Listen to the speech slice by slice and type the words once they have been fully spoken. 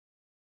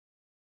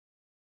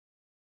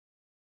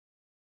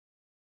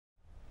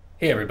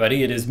Hey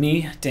everybody, it is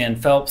me, Dan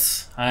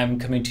Phelps. I'm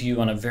coming to you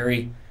on a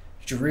very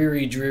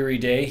dreary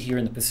day here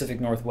in the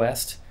Pacific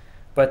Northwest,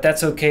 but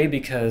that's okay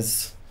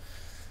because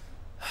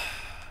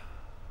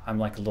I'm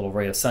like a little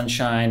ray of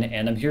sunshine,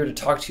 and I'm here to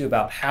talk to you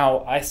about how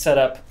I set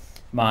up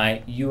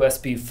my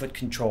USB foot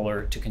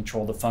controller to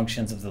control the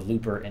functions of the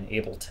looper in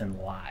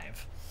Ableton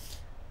Live.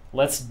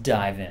 Let's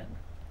dive in.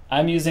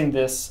 I'm using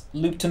this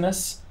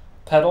Looptimus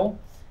pedal.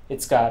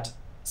 It's got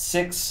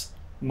 6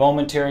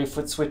 momentary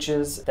foot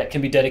switches that can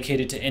be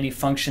dedicated to any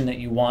function that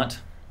you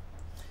want,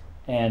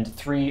 and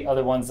 3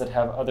 other ones that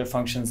have other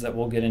functions that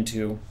we'll get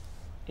into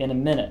in a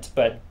minute.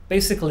 But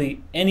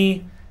basically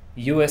any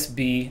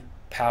USB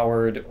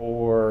powered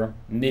or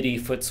MIDI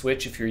foot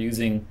switch, if you're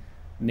using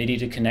MIDI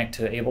to connect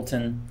to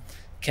Ableton,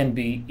 can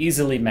be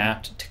easily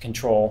mapped to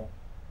control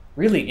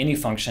really any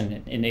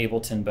function in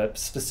Ableton, but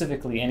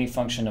specifically any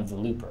function of the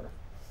looper.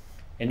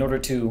 In order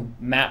to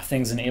map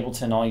things in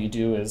Ableton, all you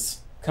do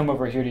is come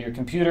over here to your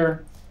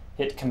computer,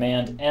 hit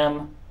Command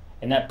M,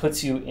 and that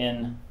puts you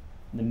in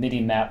the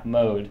MIDI map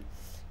mode,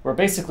 where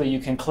basically you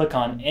can click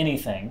on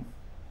anything,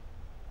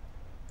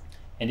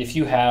 and if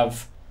you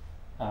have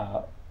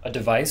a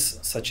device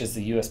such as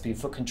the USB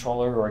foot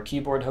controller or a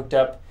keyboard hooked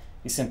up,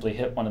 you simply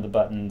hit one of the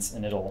buttons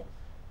and it'll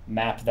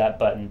map that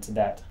button to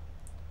that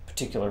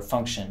particular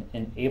function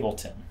in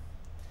Ableton.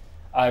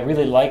 I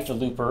really like the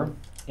looper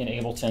in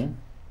Ableton.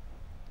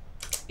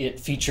 It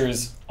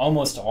features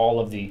almost all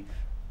of the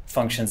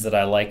functions that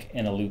I like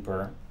in a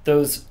looper.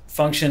 Those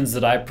functions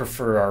that I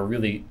prefer are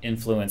really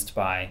influenced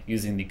by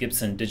using the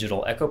Gibson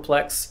Digital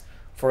Echoplex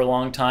for a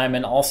long time,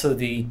 and also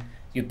the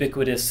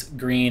ubiquitous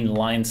green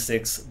Line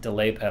 6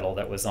 delay pedal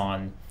that was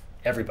on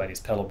everybody's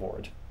pedal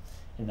board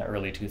in the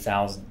early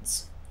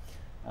 2000s.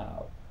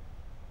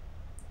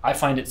 I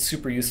find it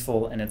super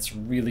useful, and it's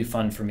really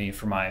fun for me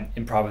for my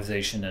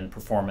improvisation and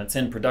performance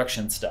and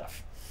production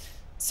stuff.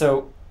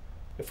 So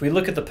if we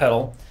look at the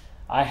pedal,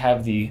 I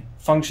have the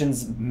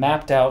functions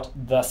mapped out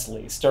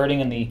thusly. Starting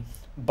in the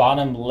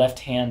bottom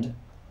left-hand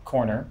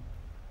corner,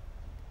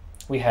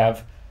 we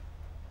have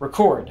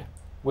record,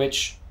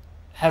 which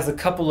has a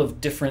couple of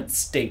different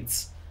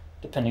states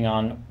depending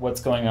on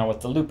what's going on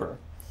with the looper.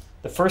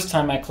 The first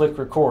time I click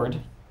record,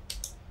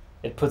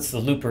 it puts the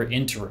looper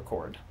into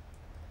record.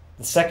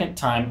 The second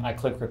time I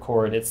click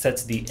record, it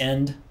sets the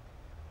end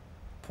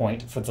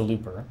point for the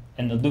looper,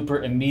 and the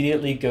looper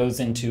immediately goes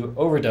into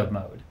overdub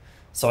mode.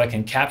 So I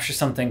can capture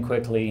something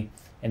quickly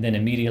and then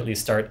immediately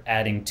start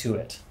adding to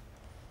it.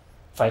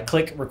 If I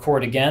click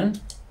record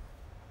again,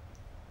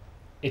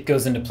 it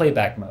goes into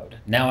playback mode.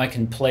 Now I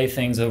can play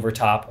things over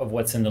top of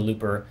what's in the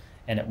looper,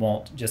 and it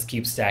won't just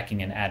keep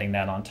stacking and adding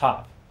that on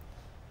top.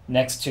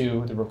 Next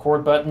to the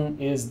record button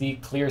is the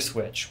clear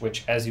switch,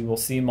 which, as you will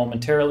see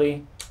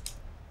momentarily,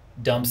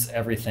 dumps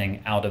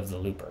everything out of the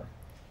looper.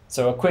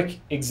 So a quick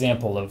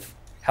example of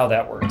how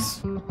that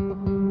works.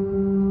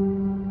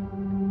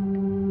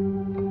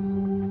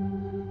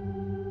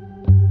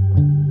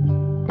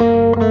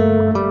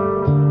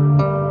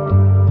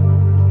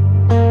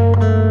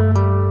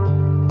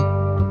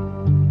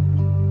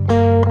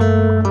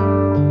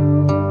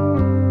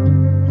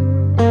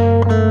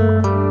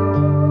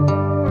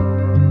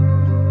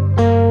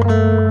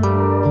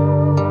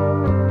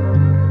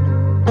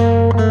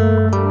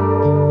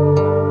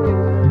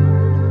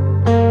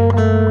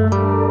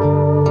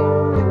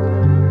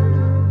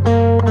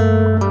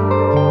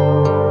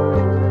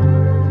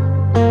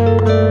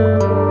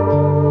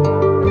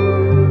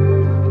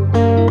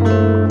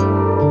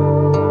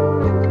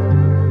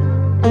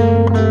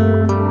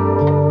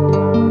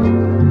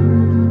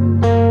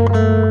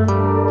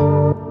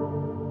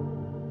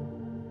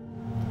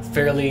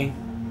 Fairly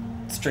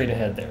straight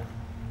ahead there.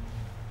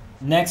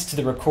 Next to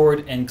the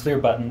record and clear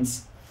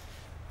buttons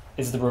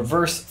is the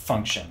reverse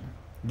function.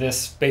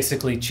 This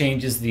basically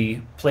changes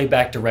the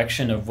playback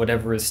direction of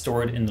whatever is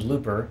stored in the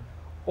looper,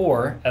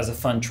 or, as a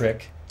fun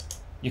trick,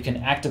 you can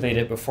activate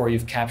it before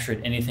you've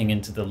captured anything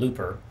into the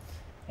looper,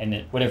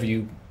 and whatever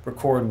you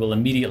record will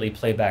immediately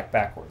play back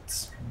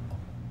backwards.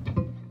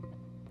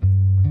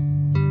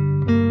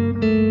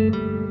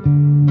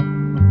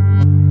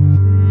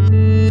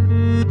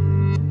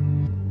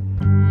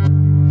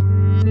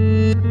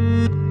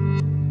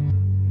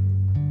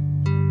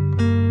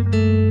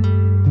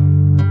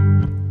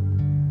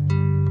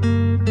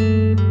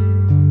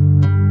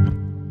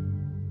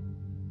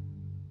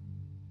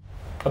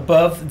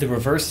 Above the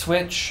reverse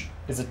switch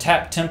is a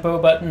tap tempo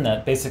button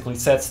that basically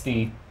sets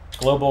the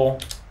global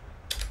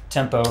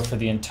tempo for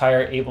the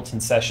entire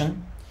Ableton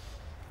session.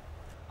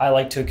 I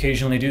like to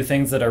occasionally do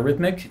things that are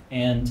rhythmic,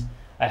 and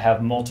I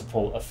have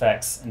multiple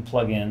effects and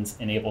plugins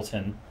in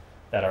Ableton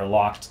that are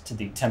locked to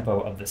the tempo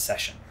of the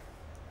session.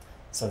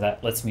 So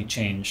that lets me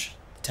change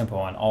the tempo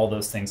on all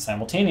those things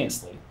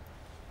simultaneously.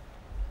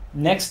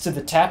 Next to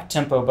the tap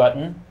tempo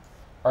button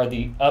are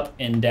the up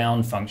and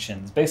down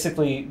functions.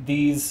 Basically,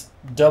 these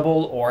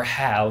double or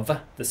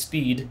halve the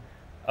speed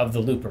of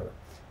the looper.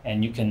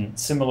 And you can,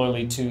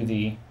 similarly to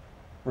the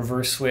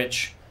reverse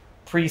switch,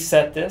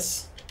 preset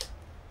this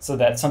so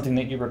that something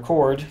that you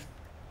record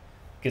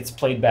gets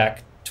played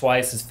back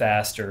twice as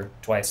fast or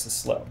twice as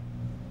slow.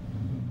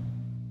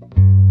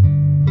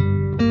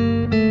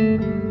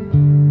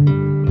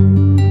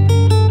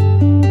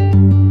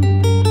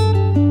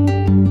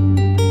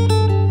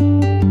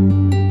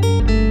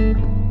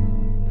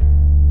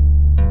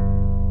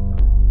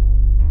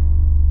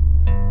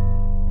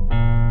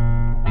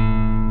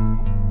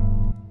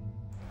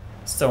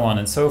 So on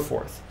and so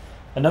forth.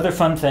 Another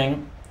fun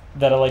thing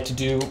that I like to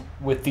do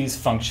with these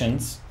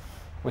functions,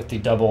 with the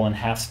double and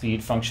half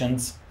speed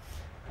functions,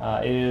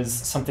 is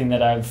something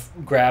that I've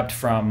grabbed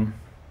from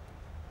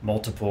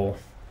multiple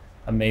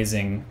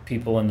amazing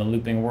people in the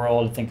looping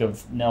world. Think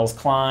of Nels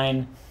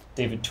Cline,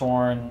 David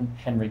Torn,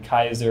 Henry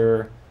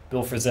Kaiser,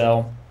 Bill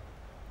Frisell,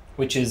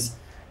 which is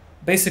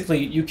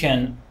basically you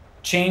can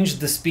change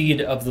the speed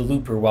of the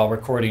looper while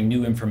recording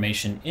new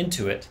information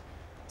into it,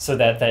 so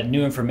that that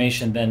new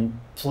information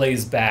then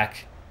plays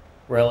back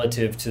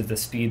relative to the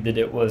speed that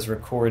it was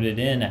recorded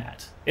in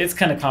at. It's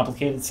kind of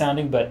complicated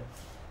sounding, but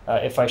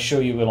if I show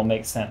you, it'll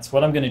make sense.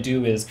 What I'm going to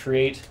do is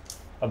create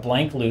a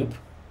blank loop.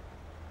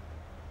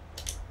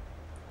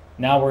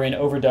 Now we're in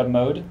overdub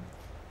mode,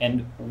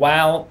 and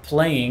while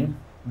playing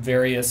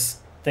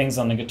various things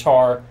on the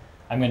guitar,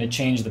 I'm going to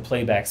change the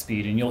playback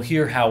speed, and you'll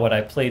hear how what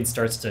I played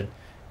starts to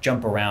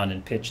jump around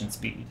in pitch and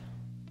speed.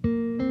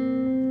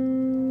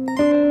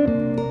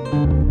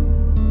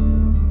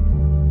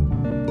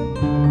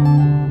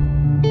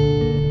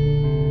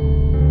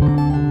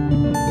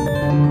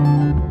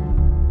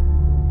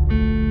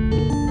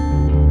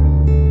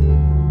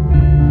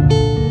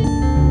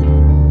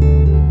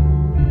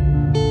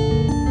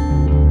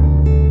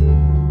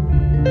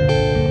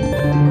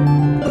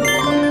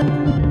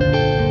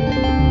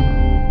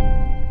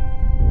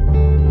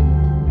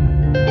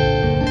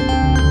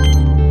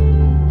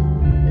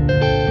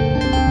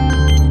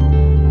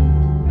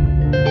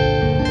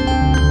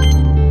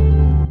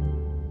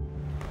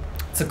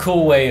 It's a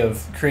cool way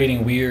of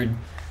creating weird,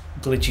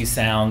 glitchy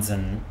sounds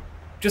and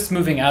just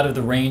moving out of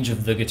the range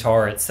of the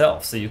guitar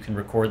itself, so you can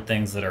record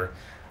things that are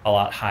a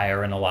lot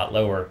higher and a lot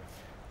lower.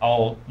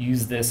 I'll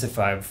use this if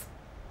I've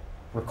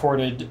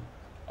recorded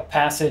a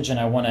passage and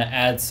I want to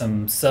add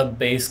some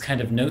sub-bass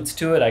kind of notes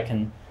to it. I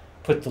can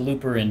put the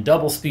looper in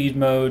double speed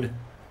mode,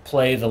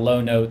 play the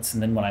low notes,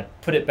 and then when I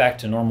put it back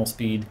to normal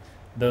speed,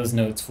 those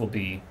notes will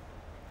be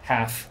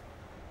half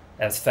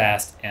as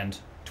fast and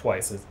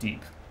twice as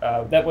deep.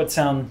 That would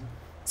sound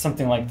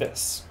something like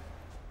this.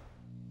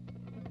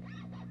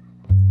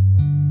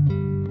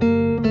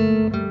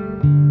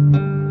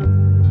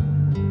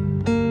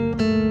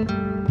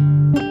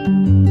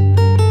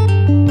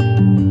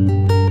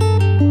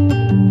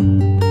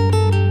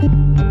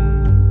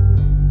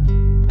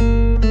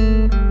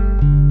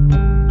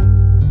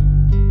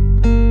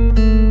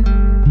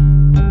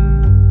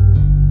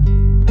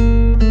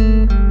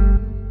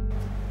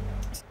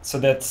 So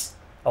that's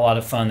a lot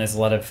of fun. There's a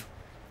lot of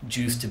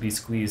juice to be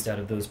squeezed out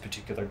of those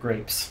particular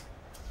grapes.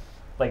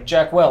 Like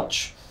Jack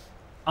Welch.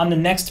 On the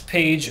next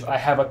page, I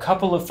have a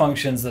couple of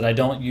functions that I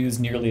don't use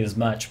nearly as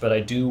much, but I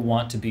do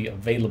want to be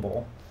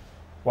available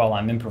while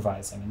I'm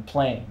improvising and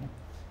playing.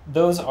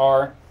 Those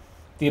are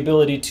the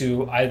ability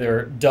to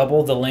either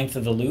double the length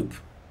of the loop,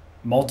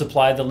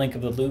 multiply the length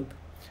of the loop,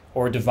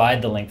 or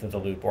divide the length of the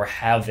loop, or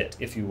halve it,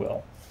 if you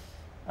will.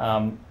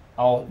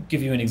 I'll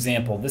give you an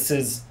example. This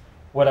is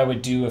what I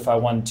would do if I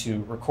wanted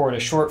to record a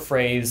short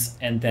phrase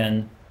and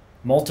then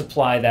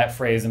multiply that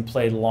phrase and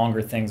play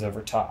longer things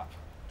over top.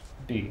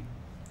 It'd be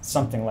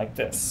something like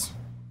this.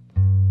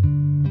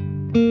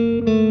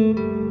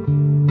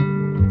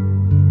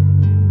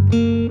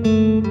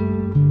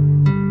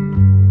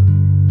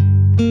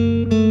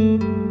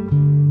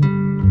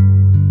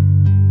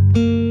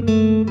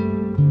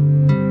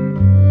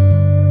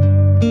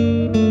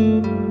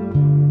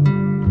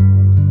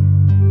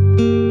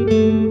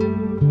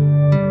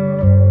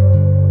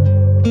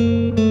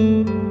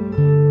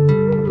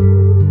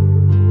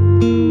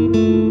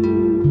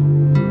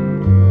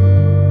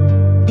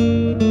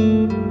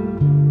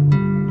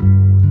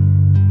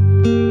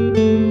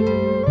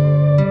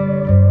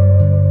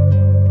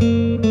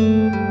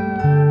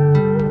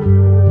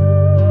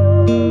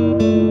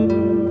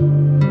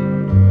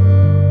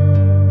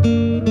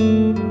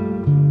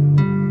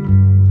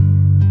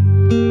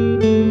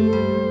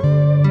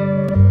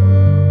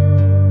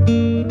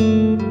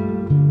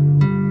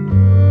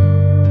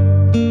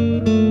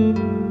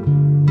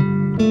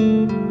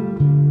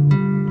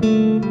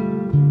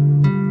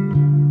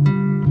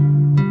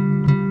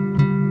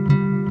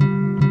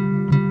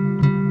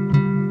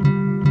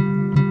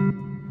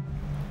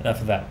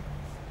 Enough of that.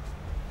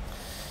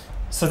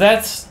 So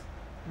that's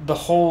the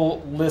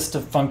whole list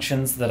of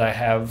functions that I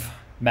have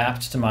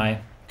mapped to my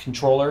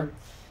controller.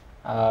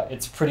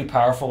 It's pretty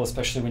powerful,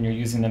 especially when you're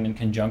using them in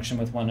conjunction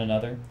with one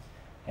another.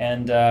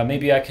 And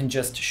maybe I can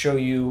just show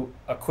you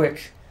a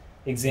quick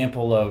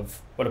example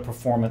of what a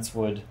performance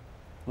would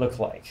look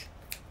like.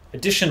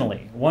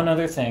 Additionally, one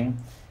other thing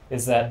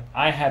is that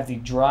I have the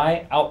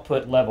dry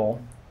output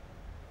level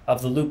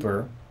of the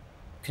looper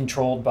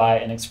controlled by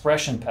an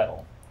expression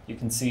pedal. You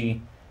can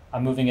see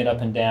I'm moving it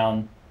up and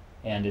down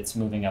and it's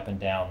moving up and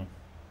down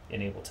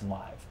in Ableton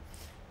Live.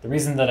 The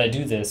reason that I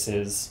do this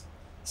is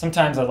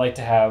sometimes I like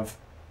to have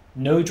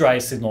no dry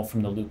signal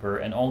from the looper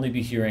and only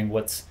be hearing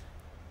what's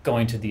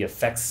going to the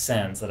effects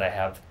sends that I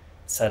have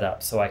set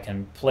up, so I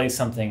can play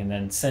something and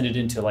then send it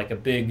into like a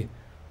big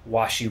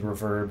washy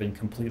reverb and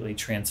completely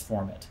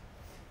transform it.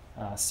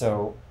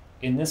 So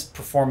in this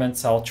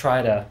performance, I'll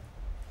try to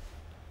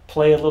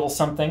play a little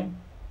something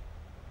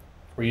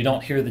where you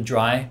don't hear the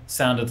dry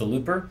sound of the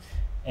looper,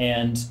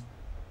 and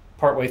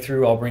partway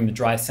through I'll bring the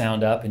dry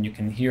sound up and you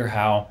can hear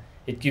how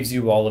it gives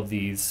you all of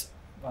these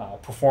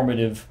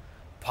performative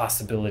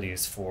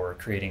possibilities for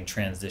creating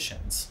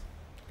transitions.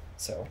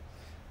 So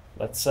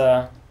let's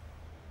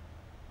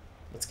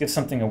give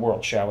something a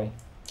whirl, shall we?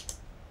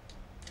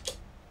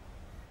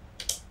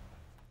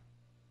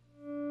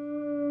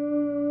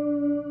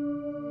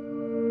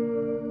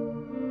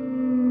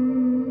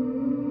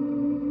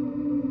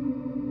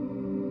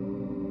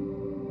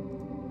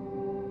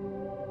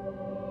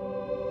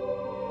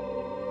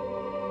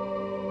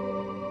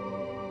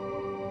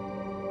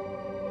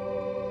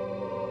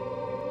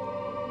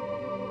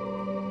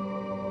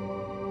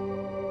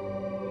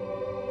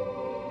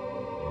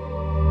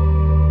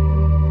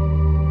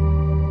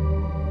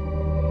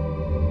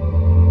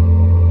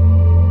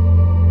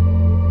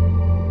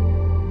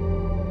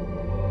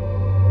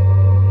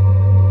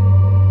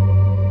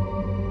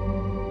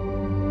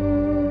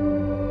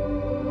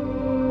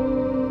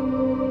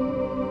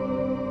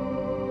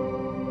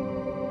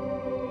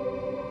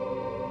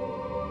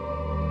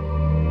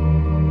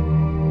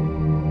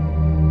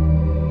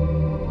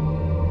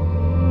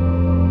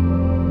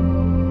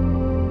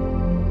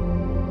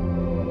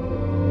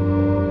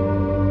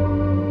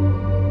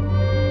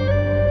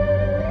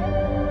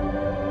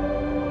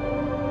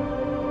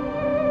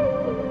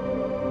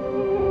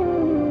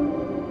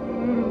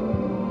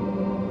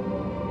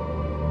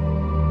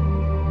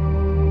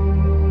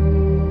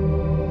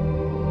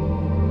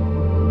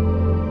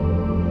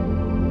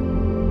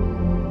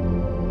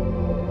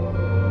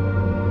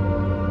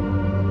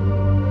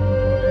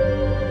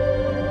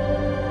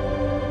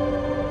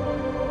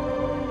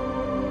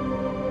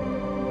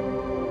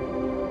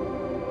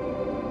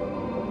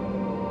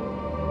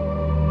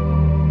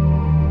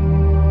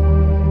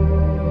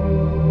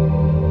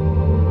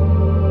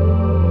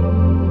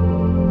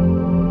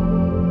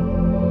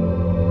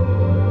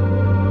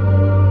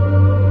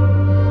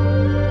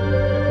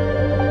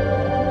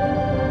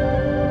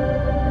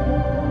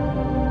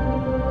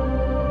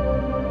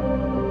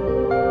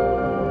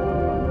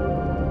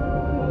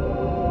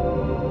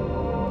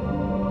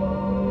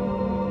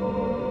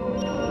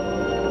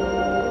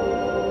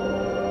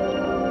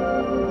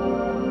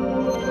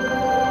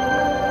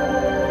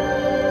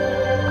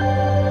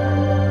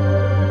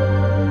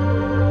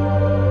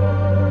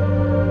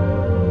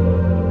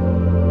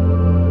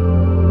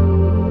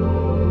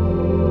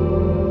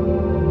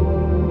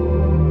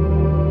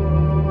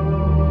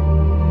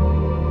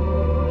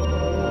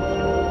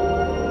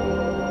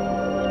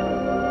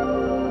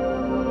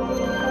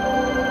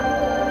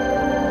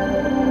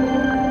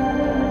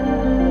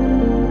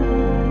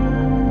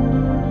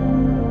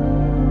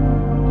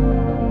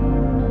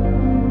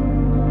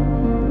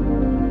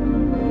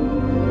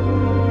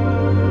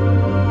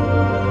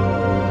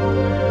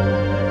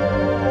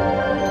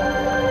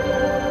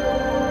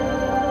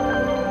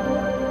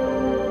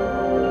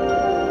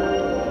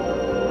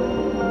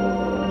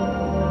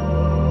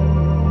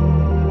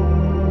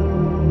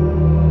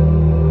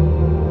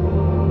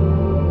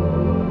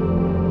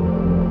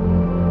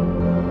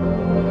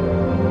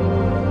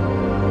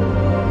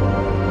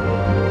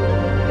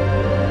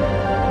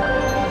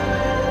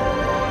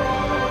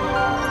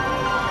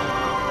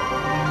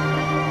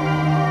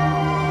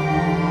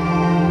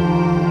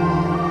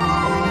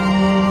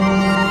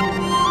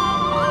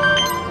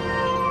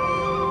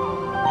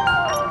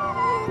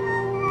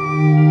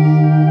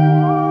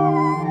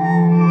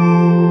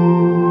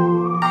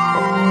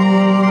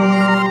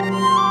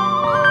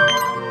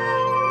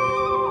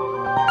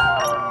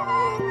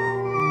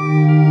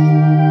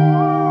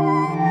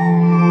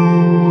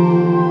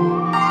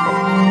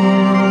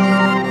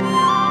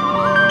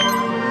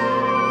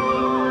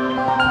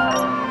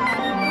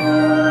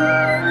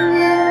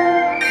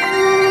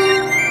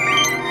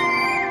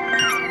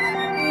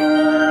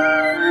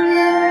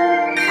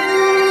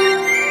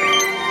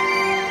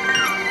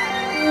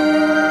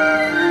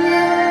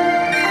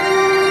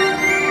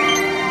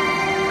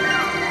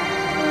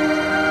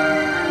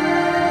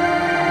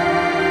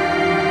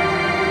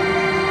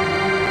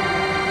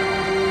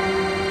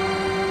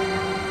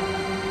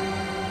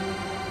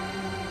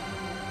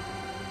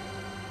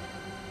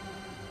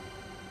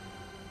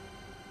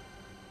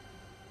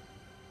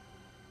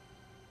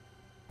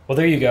 Well,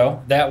 there you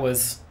go. That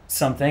was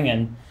something,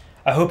 and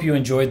I hope you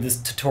enjoyed this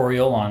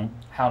tutorial on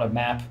how to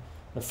map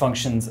the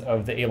functions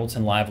of the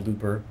Ableton Live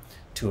Looper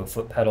to a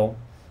foot pedal.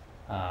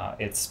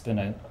 It's been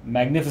a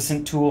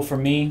magnificent tool for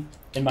me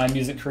in my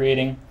music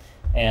creating,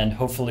 and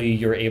hopefully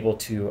you're able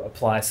to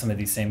apply some of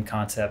these same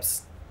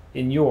concepts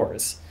in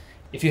yours.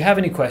 If you have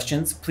any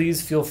questions,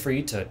 please feel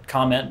free to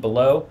comment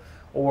below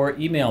or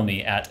email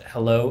me at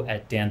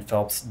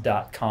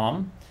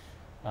hello@danphelps.com.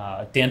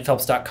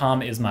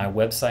 danphelps.com is my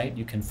website.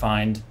 You can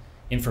find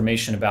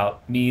information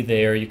about me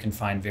there. You can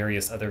find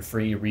various other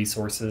free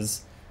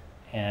resources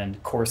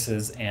and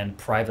courses and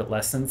private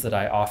lessons that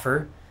I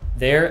offer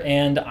there.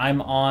 And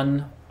I'm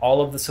on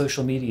all of the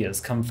social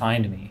medias. Come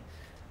find me.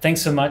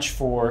 Thanks so much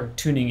for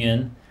tuning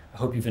in. I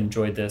hope you've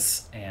enjoyed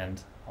this,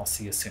 and I'll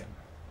see you soon.